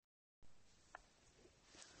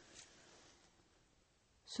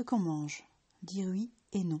Ce qu'on mange, dire oui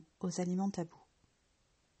et non aux aliments tabous.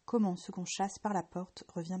 Comment ce qu'on chasse par la porte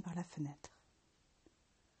revient par la fenêtre.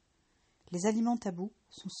 Les aliments tabous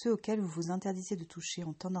sont ceux auxquels vous vous interdisez de toucher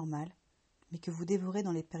en temps normal, mais que vous dévorez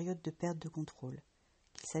dans les périodes de perte de contrôle,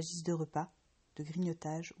 qu'il s'agisse de repas, de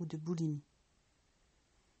grignotage ou de boulimie.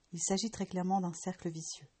 Il s'agit très clairement d'un cercle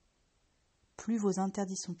vicieux. Plus vos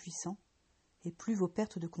interdits sont puissants, et plus vos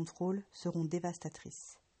pertes de contrôle seront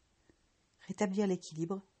dévastatrices. Rétablir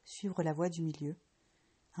l'équilibre, suivre la voie du milieu,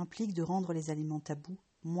 implique de rendre les aliments tabous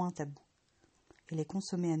moins tabous, et les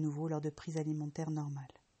consommer à nouveau lors de prises alimentaires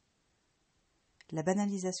normales. La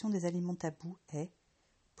banalisation des aliments tabous est,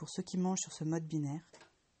 pour ceux qui mangent sur ce mode binaire,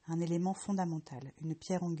 un élément fondamental, une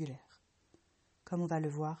pierre angulaire. Comme on va le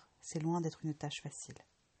voir, c'est loin d'être une tâche facile.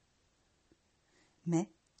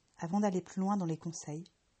 Mais, avant d'aller plus loin dans les conseils,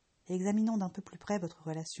 examinons d'un peu plus près votre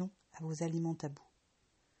relation à vos aliments tabous.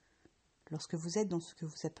 Lorsque vous êtes dans ce que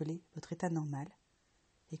vous appelez votre état normal,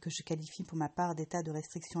 et que je qualifie pour ma part d'état de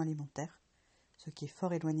restriction alimentaire, ce qui est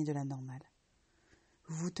fort éloigné de la normale,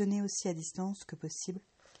 vous vous tenez aussi à distance que possible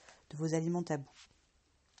de vos aliments tabous.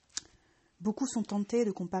 Beaucoup sont tentés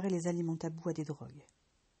de comparer les aliments tabous à des drogues.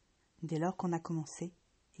 Dès lors qu'on a commencé,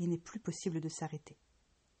 il n'est plus possible de s'arrêter.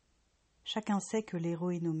 Chacun sait que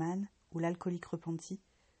l'héroïnomane ou l'alcoolique repenti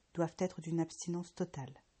doivent être d'une abstinence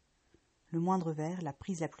totale. Le moindre verre, la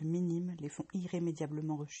prise la plus minime, les font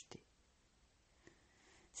irrémédiablement rechuter.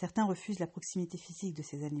 Certains refusent la proximité physique de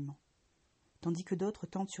ces aliments, tandis que d'autres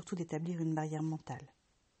tentent surtout d'établir une barrière mentale.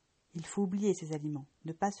 Il faut oublier ces aliments,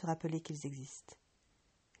 ne pas se rappeler qu'ils existent.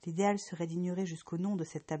 L'idéal serait d'ignorer jusqu'au nom de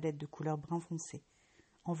cette tablette de couleur brun foncé,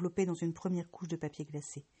 enveloppée dans une première couche de papier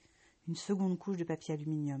glacé, une seconde couche de papier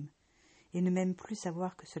aluminium, et ne même plus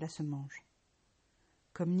savoir que cela se mange.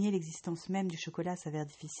 Comme nier l'existence même du chocolat s'avère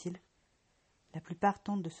difficile, la plupart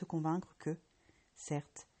tentent de se convaincre que,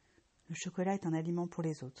 certes, le chocolat est un aliment pour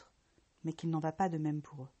les autres, mais qu'il n'en va pas de même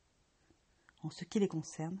pour eux. En ce qui les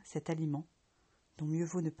concerne, cet aliment, dont mieux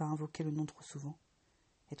vaut ne pas invoquer le nom trop souvent,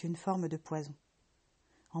 est une forme de poison.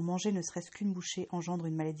 En manger ne serait-ce qu'une bouchée engendre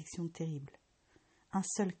une malédiction terrible. Un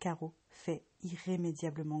seul carreau fait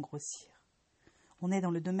irrémédiablement grossir. On est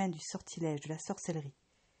dans le domaine du sortilège, de la sorcellerie.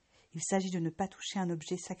 Il s'agit de ne pas toucher un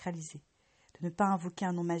objet sacralisé, de ne pas invoquer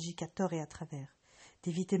un nom magique à tort et à travers,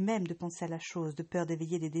 d'éviter même de penser à la chose, de peur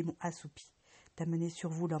d'éveiller des démons assoupis, d'amener sur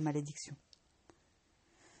vous leur malédiction.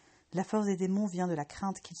 La force des démons vient de la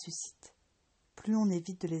crainte qu'ils suscitent. Plus on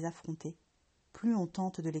évite de les affronter, plus on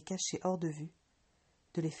tente de les cacher hors de vue,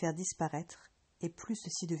 de les faire disparaître, et plus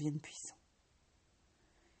ceux-ci deviennent puissants.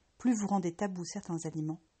 Plus vous rendez tabous certains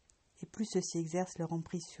aliments, et plus ceux-ci exercent leur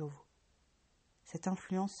emprise sur vous. Cette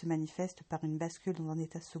influence se manifeste par une bascule dans un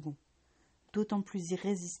état second, d'autant plus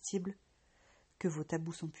irrésistible que vos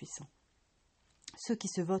tabous sont puissants. Ceux qui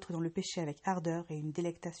se vautrent dans le péché avec ardeur et une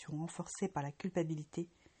délectation renforcée par la culpabilité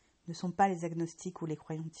ne sont pas les agnostiques ou les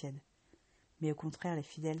croyants tièdes, mais au contraire les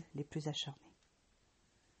fidèles les plus acharnés.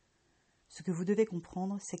 Ce que vous devez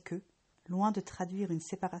comprendre, c'est que, loin de traduire une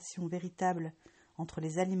séparation véritable entre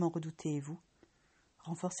les aliments redoutés et vous,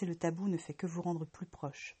 renforcer le tabou ne fait que vous rendre plus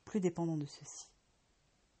proche, plus dépendant de ceux-ci.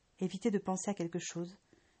 Éviter de penser à quelque chose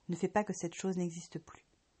ne fait pas que cette chose n'existe plus,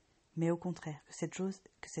 mais au contraire que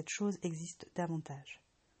cette chose existe davantage.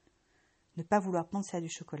 Ne pas vouloir penser à du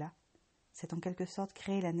chocolat, c'est en quelque sorte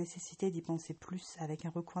créer la nécessité d'y penser plus avec un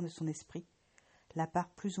recoin de son esprit, la part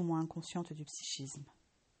plus ou moins inconsciente du psychisme.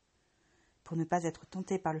 Pour ne pas être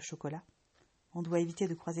tenté par le chocolat, on doit éviter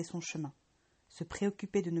de croiser son chemin, se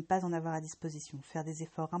préoccuper de ne pas en avoir à disposition, faire des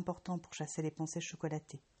efforts importants pour chasser les pensées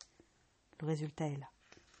chocolatées. Le résultat est là.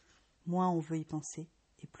 Moins on veut y penser,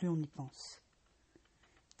 et plus on y pense.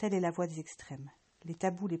 Telle est la voie des extrêmes. Les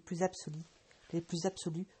tabous les plus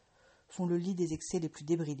absolus font le lit des excès les plus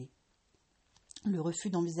débridés. Le refus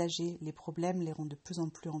d'envisager les problèmes les rend de plus en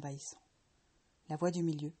plus envahissants. La voie du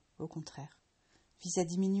milieu, au contraire, vise à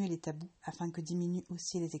diminuer les tabous afin que diminuent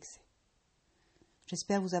aussi les excès.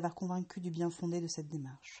 J'espère vous avoir convaincu du bien fondé de cette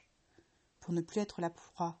démarche. Pour ne plus être la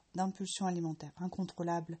proie d'impulsions alimentaires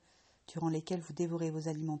incontrôlables durant lesquelles vous dévorez vos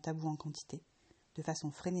aliments tabous en quantité, de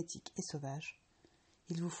façon frénétique et sauvage,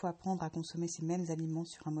 il vous faut apprendre à consommer ces mêmes aliments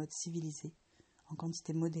sur un mode civilisé, en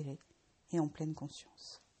quantité modérée et en pleine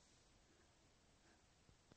conscience.